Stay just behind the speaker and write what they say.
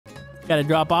Gotta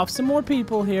drop off some more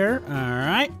people here. All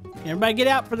right. Everybody get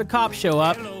out for the cops show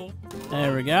up. Hello.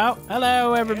 There we go.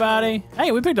 Hello, everybody.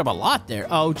 Hey, we picked up a lot there.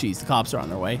 Oh, geez, the cops are on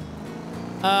their way.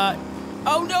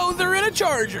 Oh no, they're in a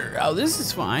Charger. Oh, this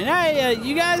is fine. Hey,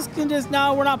 you guys can just,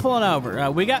 no, we're not pulling over.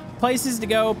 We got places to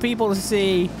go, people to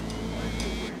see.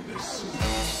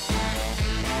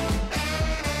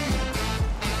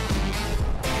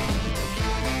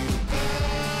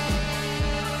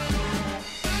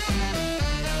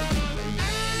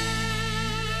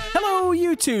 Hello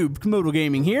YouTube, Camodo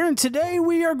Gaming here, and today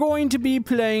we are going to be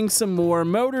playing some more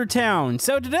Motor Town.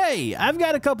 So today, I've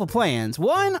got a couple plans.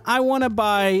 One, I want to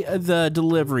buy the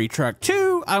delivery truck.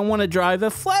 Two, I want to drive a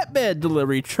flatbed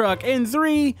delivery truck. And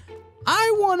three,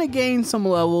 I want to gain some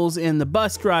levels in the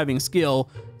bus driving skill.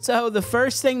 So the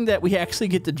first thing that we actually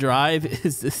get to drive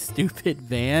is this stupid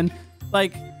van.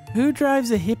 Like, who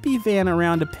drives a hippie van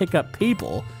around to pick up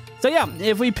people? So yeah,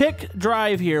 if we pick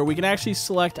drive here, we can actually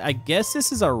select, I guess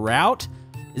this is a route.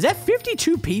 Is that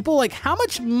 52 people? Like, how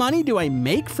much money do I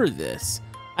make for this?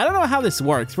 I don't know how this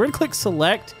works. We're gonna click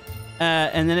select,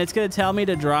 and then it's gonna tell me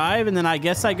to drive, and then I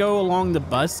guess I go along the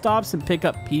bus stops and pick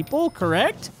up people,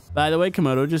 correct? By the way,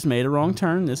 Camodo just made a wrong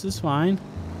turn. This is fine.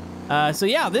 So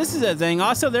yeah, this is a thing.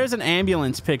 Also, there's an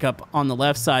ambulance pickup on the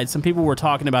left side. Some people were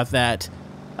talking about that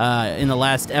in the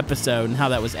last episode and how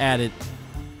that was added.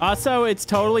 Also, it's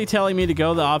totally telling me to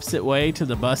go the opposite way to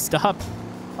the bus stop.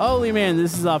 Holy man,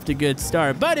 this is off to a good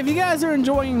start. But if you guys are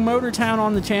enjoying Motor Town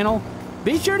on the channel,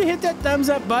 be sure to hit that thumbs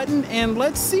up button and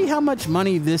let's see how much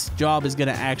money this job is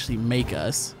gonna actually make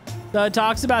us. So it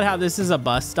talks about how this is a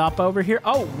bus stop over here.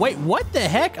 Oh, wait, what the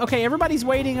heck? Okay, everybody's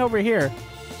waiting over here.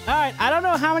 All right, I don't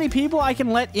know how many people I can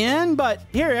let in, but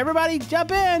here, everybody jump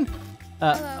in.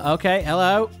 Hello. Okay,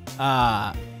 hello.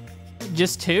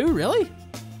 Just two, really?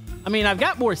 I mean, I've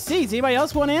got more seats. Anybody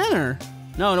else want in, or?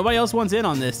 No, nobody else wants in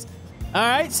on this. All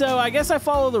right, so I guess I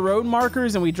follow the road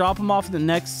markers and we drop them off at the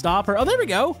next stop. Oh, there we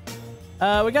go.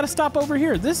 We got to stop over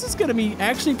here. This is going to be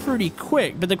actually pretty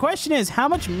quick. But the question is, how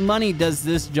much money does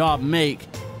this job make?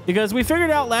 Because we figured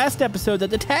out last episode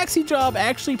that the taxi job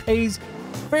actually pays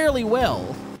fairly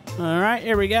well. All right,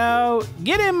 here we go.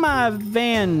 Get in my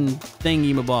van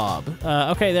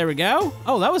thingy-mabob. Okay, there we go.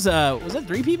 Oh, that was that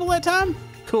 3 people that time?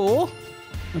 Cool.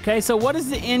 Okay, so what is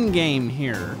the end game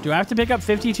here? Do I have to pick up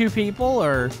 52 people,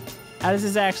 or how does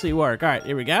this actually work? All right,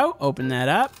 here we go. Open that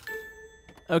up.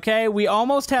 Okay, we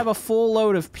almost have a full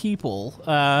load of people.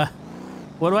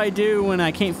 What do I do when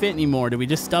I can't fit anymore? Do we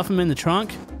just stuff them in the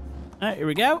trunk? All right, here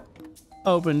we go.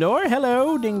 Open door.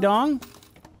 Hello, ding dong.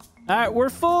 All right, we're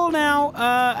full now.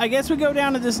 I guess we go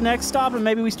down to this next stop and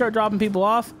maybe we start dropping people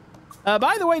off.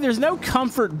 By the way, there's no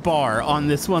comfort bar on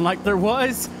this one like there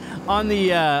was on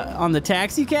the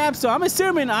taxi cab, so I'm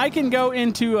assuming I can go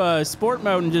into sport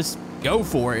mode and just go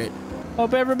for it.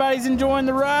 Hope everybody's enjoying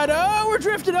the ride. Oh, we're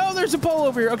drifting. Oh, there's a pole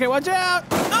over here. Okay, watch out.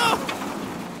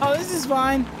 Oh, this is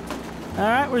fine. All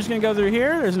right, we're just gonna go through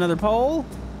here. There's another pole,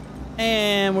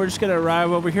 and we're just gonna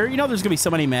arrive over here. You know, there's gonna be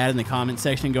somebody mad in the comment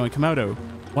section going, Camodo,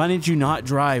 why did you not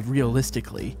drive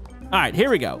realistically? All right, here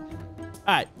we go.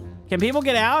 All right, can people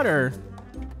get out, or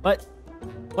what?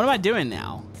 What am I doing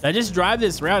now? Did I just drive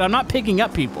this route? I'm not picking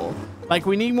up people. Like,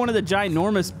 we need one of the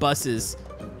ginormous buses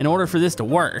in order for this to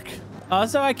work.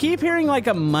 So I keep hearing like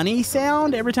a money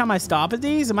sound every time I stop at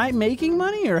these. Am I making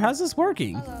money, or how's this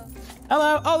working? Hello.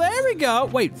 Hello. Oh, there we go.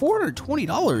 Wait,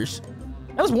 $420?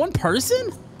 That was one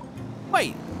person?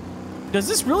 Wait, does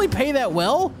this really pay that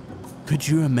well? Could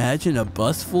you imagine a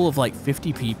bus full of like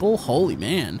 50 people? Holy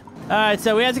man. All right,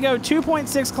 so we have to go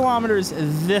 2.6 kilometers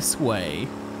this way.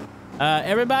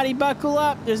 Everybody buckle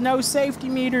up. There's no safety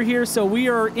meter here, so we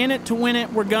are in it to win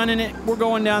it. We're gunning it. We're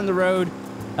going down the road.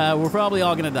 We're probably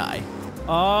all gonna die.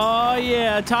 Oh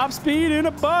yeah, top speed in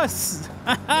a bus.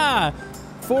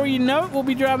 Before you know it, we'll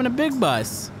be driving a big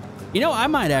bus. You know, I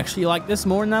might actually like this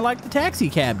more than I like the taxi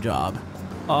cab job.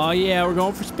 Oh yeah, we're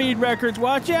going for speed records.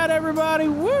 Watch out, everybody.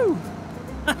 Woo!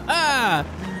 I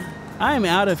am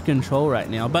out of control right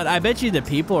now, but I bet you the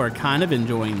people are kind of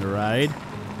enjoying the ride.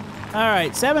 All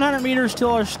right, 700 meters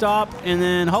till our stop, and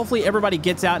then hopefully everybody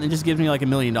gets out and it just gives me like $1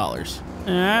 million. All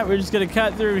right, we're just gonna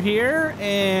cut through here,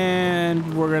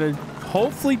 and we're gonna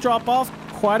hopefully drop off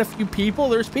quite a few people.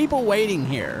 There's people waiting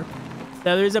here,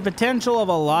 so there's a potential of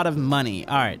a lot of money.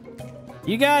 All right,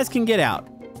 you guys can get out.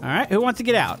 All right, who wants to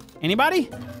get out? Anybody?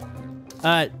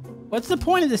 What's the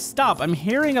point of this stop? I'm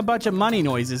hearing a bunch of money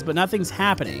noises, but nothing's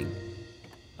happening.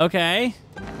 Okay.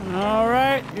 All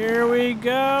right, here we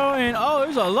go. And oh,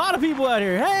 there's a lot of people out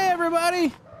here. Hey,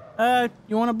 everybody.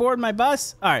 You want to board my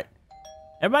bus? All right.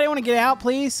 Everybody want to get out,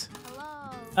 please?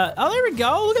 Hello. Oh, there we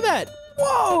go. Look at that.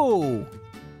 Whoa.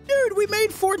 Dude, Dude, we made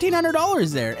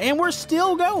 $1,400 there, and we're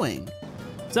still going.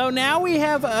 So now we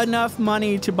have enough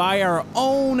money to buy our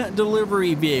own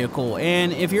delivery vehicle.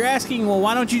 And if you're asking, well,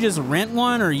 why don't you just rent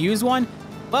one or use one?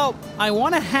 Well, I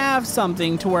want to have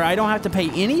something to where I don't have to pay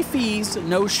any fees,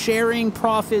 no sharing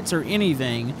profits or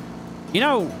anything. You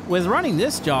know, with running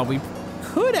this job, we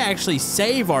could actually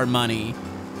save our money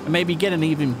and maybe get an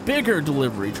even bigger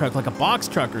delivery truck, like a box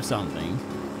truck or something.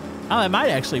 Oh, that might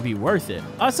actually be worth it.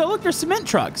 So look, there's cement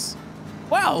trucks.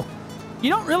 Wow. You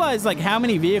don't realize like how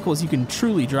many vehicles you can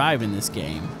truly drive in this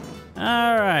game. All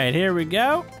right, here we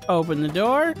go. Open the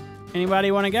door.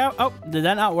 Anybody want to go? Oh, did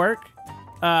that not work?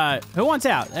 Who wants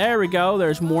out? There we go.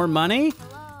 There's more money.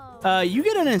 You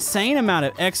get an insane amount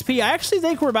of XP. I actually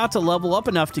think we're about to level up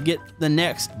enough to get the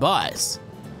next bus.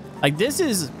 Like, this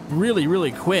is really,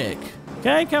 really quick.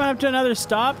 Okay, coming up to another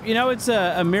stop. You know, it's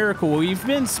a miracle. We've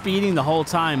been speeding the whole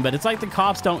time, but it's like the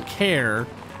cops don't care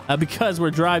because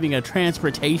we're driving a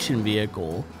transportation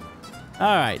vehicle.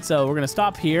 All right, so we're going to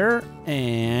stop here,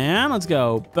 and let's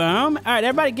go. Boom. All right,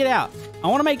 everybody get out. I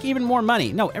want to make even more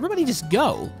money. No, everybody just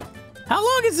go. How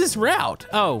long is this route?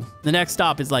 Oh, the next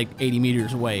stop is like 80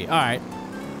 meters away. All right,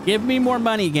 give me more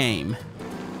money, game.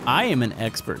 I am an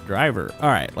expert driver. All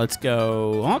right, let's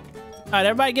go. All right,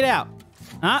 everybody get out.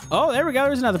 Oh, there we go.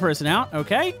 There's another person out.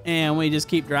 Okay, and we just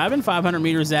keep driving 500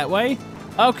 meters that way.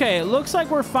 Okay, it looks like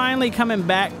we're finally coming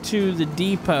back to the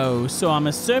depot, so I'm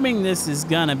assuming this is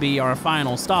gonna be our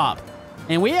final stop.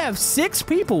 And we have 6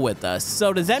 people with us,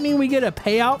 so does that mean we get a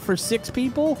payout for 6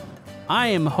 people? I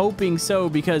am hoping so,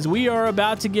 because we are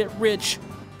about to get rich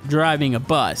driving a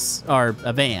bus, or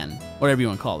a van, whatever you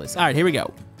want to call this. All right, here we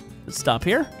go. Let's stop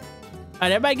here. All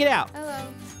right, everybody get out. Hello.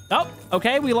 Oh,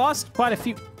 okay, we lost quite a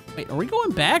few. Wait, are we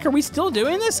going back? Are we still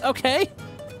doing this? Okay.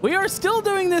 We are still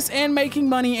doing this and making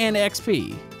money and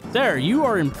XP. Sir, you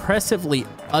are impressively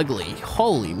ugly.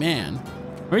 Holy man.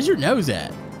 Where's your nose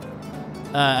at?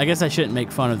 I guess I shouldn't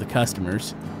make fun of the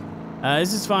customers.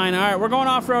 This is fine. All right, we're going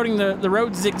off-roading. The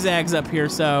road zigzags up here,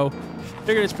 so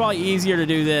figured it's probably easier to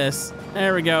do this.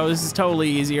 There we go. This is totally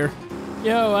easier.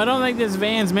 Yo, I don't think this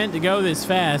van's meant to go this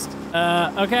fast.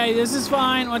 Okay, this is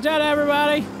fine. Watch out,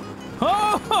 everybody.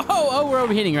 Oh, we're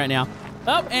overheating right now.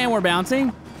 Oh, and we're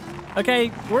bouncing.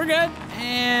 Okay, we're good,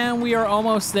 and we are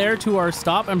almost there to our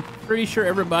stop. I'm pretty sure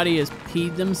everybody has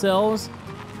peed themselves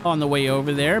on the way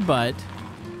over there, but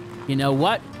you know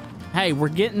what? Hey, we're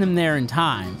getting them there in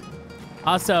time.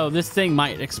 Also, this thing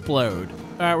might explode.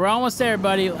 All right, we're almost there,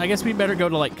 buddy. I guess we better go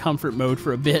to like comfort mode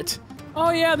for a bit. Oh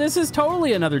yeah, this is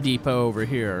totally another depot over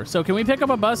here. So can we pick up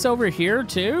a bus over here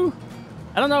too?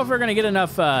 I don't know if we're gonna get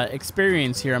enough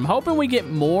experience here. I'm hoping we get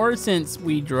more since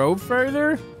we drove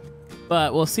further.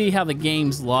 But we'll see how the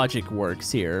game's logic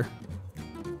works here.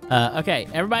 Okay,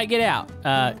 everybody get out.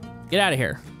 Get out of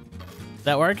here. Is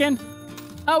that working?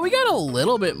 Oh, we got a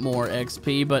little bit more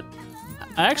XP, but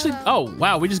I actually... Oh,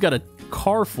 wow, we just got a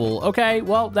car full. Okay,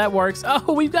 well, that works.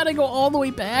 Oh, we've got to go all the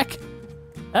way back.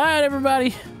 All right,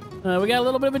 everybody. We got a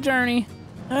little bit of a journey.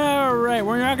 All right,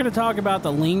 we're not going to talk about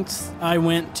the lengths I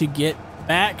went to get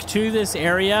back to this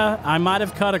area. I might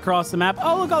have cut across the map.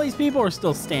 Oh, look, all these people are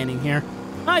still standing here.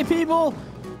 Hi, people.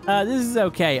 This is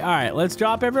okay. All right, let's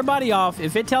drop everybody off.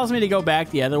 If it tells me to go back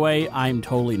the other way, I'm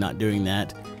totally not doing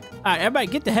that. All right, everybody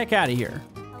get the heck out of here.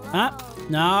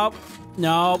 Nope.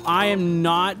 I am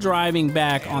not driving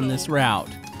back on this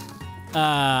route.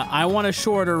 I want a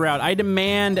shorter route. I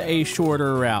demand a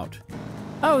shorter route.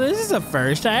 Oh, this is a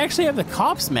first. I actually have the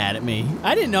cops mad at me.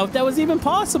 I didn't know if that was even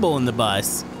possible in the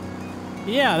bus.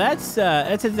 Yeah, that's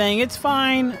a thing. It's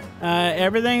fine.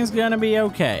 Everything's gonna be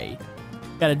okay.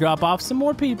 Gotta drop off some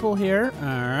more people here. All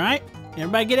right.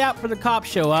 Everybody get out for the cops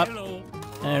show up. Hello.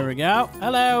 There we go.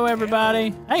 Hello,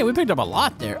 everybody. Hey, we picked up a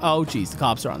lot there. Oh, geez, the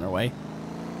cops are on their way.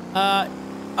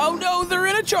 Oh, no, they're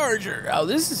in a Charger. Oh,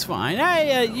 this is fine.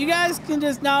 Hey, you guys can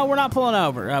just... No, we're not pulling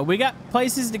over. We got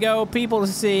places to go, people to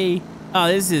see. Oh,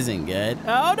 this isn't good.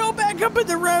 Oh, don't back up in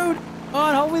the road. Oh,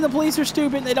 and hopefully the police are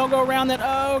stupid and they don't go around that.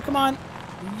 Oh, come on.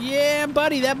 Yeah,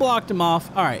 buddy, that blocked them off.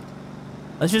 All right.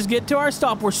 Let's just get to our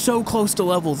stop. We're so close to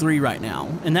level 3 right now,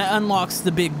 and that unlocks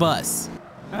the big bus.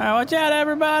 All right, watch out,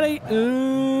 everybody.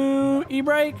 Ooh,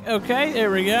 e-brake. Okay, there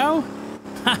we go.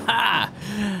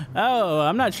 Oh,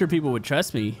 I'm not sure people would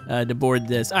trust me to board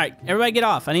this. All right, everybody get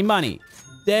off. I need money.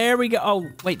 There we go. Oh,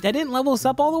 wait, that didn't level us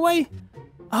up all the way?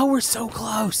 Oh, we're so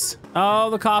close. Oh,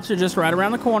 the cops are just right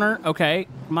around the corner. Okay,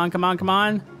 come on, come on, come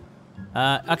on.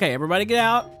 Okay, everybody get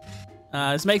out.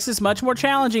 This makes this much more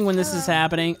challenging when this is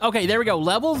happening. Okay, there we go.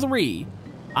 Level 3.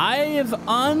 I have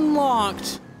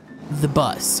unlocked the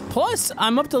bus. Plus,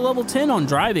 I'm up to level 10 on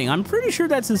driving. I'm pretty sure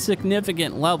that's a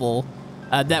significant level.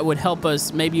 that would help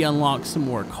us maybe unlock some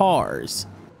more cars.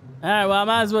 All right, well, I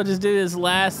might as well just do this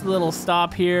last little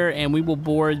stop here, and we will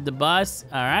board the bus.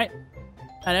 All right.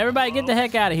 All right, everybody get the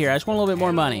heck out of here. I just want a little bit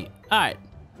more money. All right.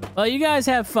 Well, you guys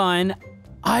have fun.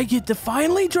 I get to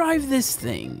finally drive this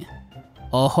thing.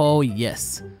 Oh,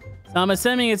 yes. So I'm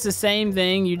assuming it's the same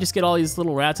thing. You just get all these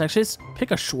little routes. Actually, let's pick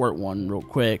a short one real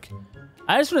quick.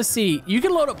 I just want to see. You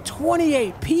can load up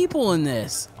 28 people in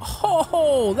this.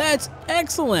 Oh, that's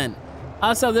excellent.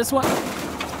 Also, this one.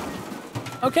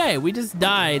 Okay, we just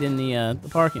died in the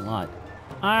parking lot.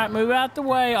 All right, move out the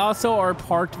way. Also, our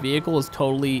parked vehicle is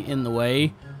totally in the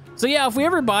way. So yeah, if we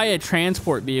ever buy a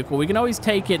transport vehicle, we can always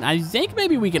take it. And I think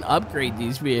maybe we can upgrade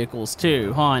these vehicles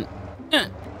too, hon.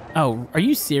 Oh, are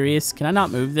you serious? Can I not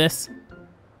move this?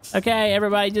 Okay,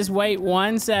 everybody just wait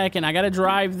 1 second. I gotta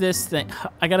drive this thing.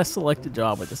 I gotta select a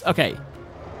job with this. Okay,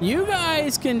 you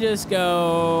guys can just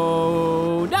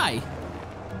go die.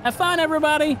 Have fun,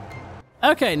 everybody.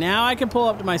 Okay, now I can pull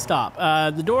up to my stop.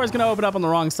 The door is gonna open up on the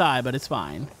wrong side, but it's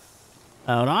fine.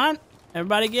 Hold on.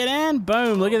 Everybody get in.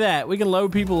 Boom, look at that. We can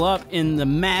load people up in the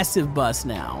massive bus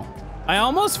now. I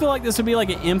almost feel like this would be like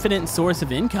an infinite source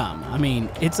of income. I mean,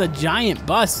 it's a giant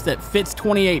bus that fits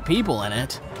 28 people in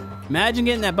it. Imagine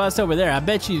getting that bus over there. I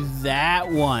bet you that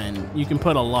one you can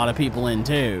put a lot of people in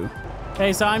too.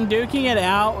 Okay, so I'm duking it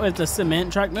out with the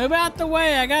cement truck. Move out the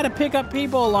way. I gotta pick up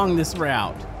people along this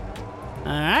route.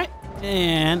 All right,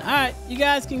 and all right, you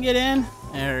guys can get in.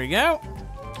 There we go.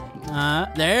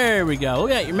 There we go.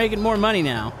 Look at that, you're making more money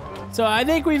now. So I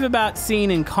think we've about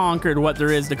seen and conquered what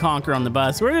there is to conquer on the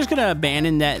bus. We're just gonna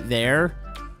abandon that there.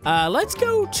 Let's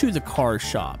go to the car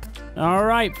shop. All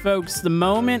right, folks, the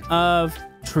moment of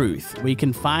truth. We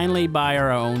can finally buy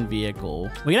our own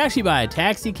vehicle. We can actually buy a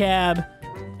taxi cab.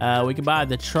 We can buy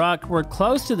the truck. We're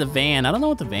close to the van. I don't know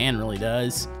what the van really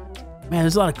does. Man,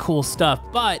 there's a lot of cool stuff,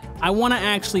 but I wanna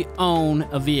actually own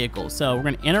a vehicle. So we're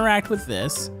gonna interact with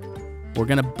this. We're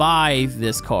gonna buy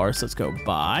this car, so let's go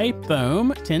buy,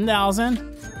 boom,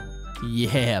 10,000.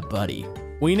 Yeah, buddy.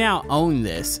 We now own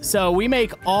this. So we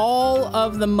make all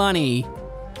of the money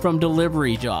from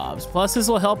delivery jobs. Plus this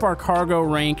will help our cargo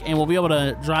rank and we'll be able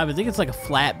to drive, I think it's like a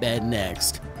flatbed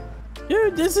next.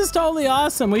 Dude, this is totally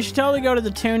awesome. We should totally go to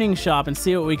the tuning shop and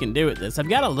see what we can do with this. I've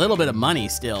got a little bit of money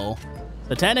still.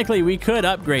 So technically we could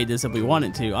upgrade this if we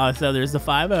wanted to. So there's the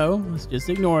 5.0, let's just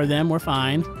ignore them, we're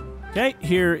fine. Okay,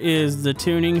 here is the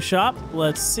tuning shop.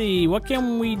 Let's see, what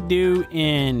can we do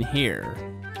in here?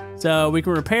 So we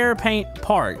can repair, paint,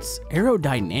 parts.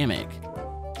 Aerodynamic.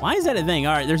 Why is that a thing?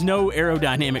 All right, there's no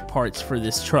aerodynamic parts for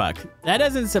this truck. That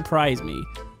doesn't surprise me.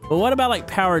 But what about like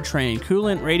powertrain,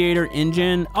 coolant, radiator,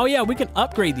 engine? Oh yeah, we can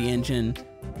upgrade the engine.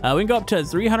 We can go up to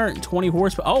 320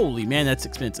 horsepower. Holy man, that's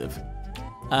expensive.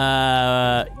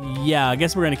 Yeah, I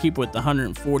guess we're gonna keep with the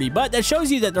 140, but that shows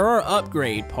you that there are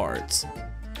upgrade parts.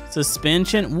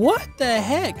 Suspension, what the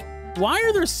heck? Why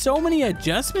are there so many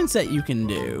adjustments that you can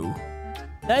do?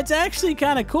 That's actually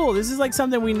kind of cool. This is like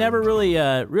something we never really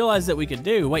realized that we could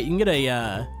do. Wait, you can get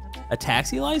a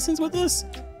taxi license with this?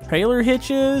 Trailer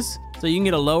hitches, so you can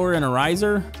get a lower and a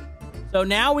riser. So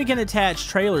now we can attach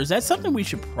trailers. That's something we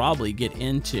should probably get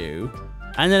into.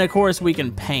 And then of course we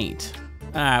can paint.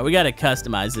 All right, we got to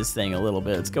customize this thing a little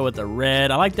bit. Let's go with the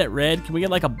red. I like that red. Can we get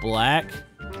like a black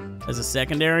as a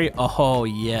secondary? Oh,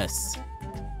 yes.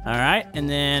 All right, and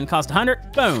then cost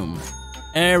 100. Boom.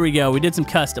 There we go. We did some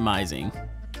customizing.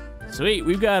 Sweet,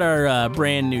 we've got our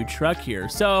brand new truck here.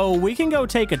 So we can go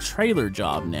take a trailer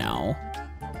job now.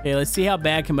 Okay, let's see how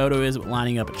bad Camodo is with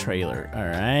lining up a trailer. All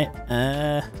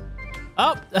right.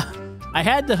 Oh, I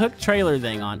had the hook trailer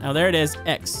thing on. Oh, there it is,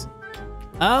 X.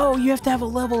 Oh, you have to have a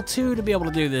level 2 to be able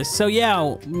to do this. So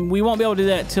yeah, we won't be able to do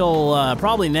that till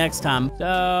probably next time.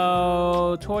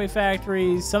 So, toy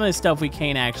factories, some of this stuff we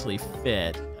can't actually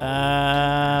fit.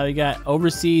 We got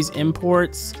overseas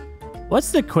imports.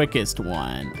 What's the quickest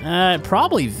one?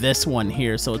 Probably this one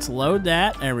here. So let's load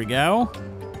that, there we go.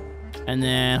 And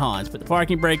then, hold on, let's put the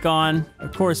parking brake on.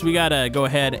 Of course, we gotta go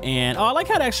ahead and, oh, I like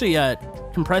how it actually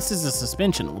compresses the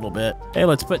suspension a little bit. Okay,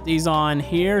 let's put these on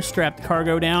here, strap the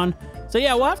cargo down. So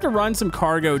yeah, we'll have to run some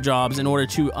cargo jobs in order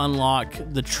to unlock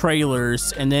the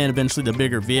trailers and then eventually the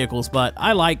bigger vehicles, but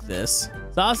I like this.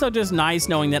 It's also just nice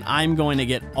knowing that I'm going to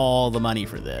get all the money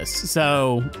for this.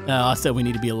 So also we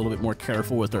need to be a little bit more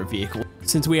careful with our vehicle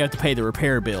since we have to pay the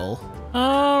repair bill.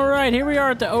 All right, here we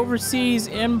are at the overseas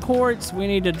imports. We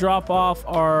need to drop off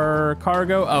our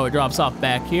cargo. Oh, it drops off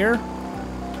back here.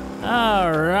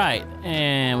 All right,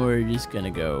 and we're just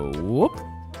gonna go whoop.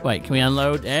 Wait, can we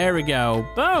unload? There we go.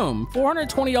 Boom,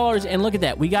 $420, and look at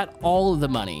that. We got all of the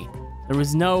money. There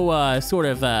was no sort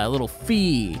of little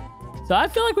fee. So So I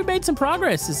feel like we made some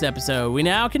progress this episode. We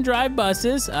now can drive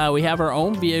buses. We have our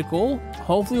own vehicle.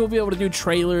 Hopefully we'll be able to do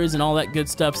trailers and all that good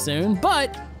stuff soon.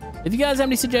 But if you guys have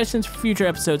any suggestions for future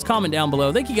episodes, comment down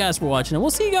below. Thank you guys for watching, and we'll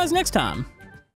see you guys next time.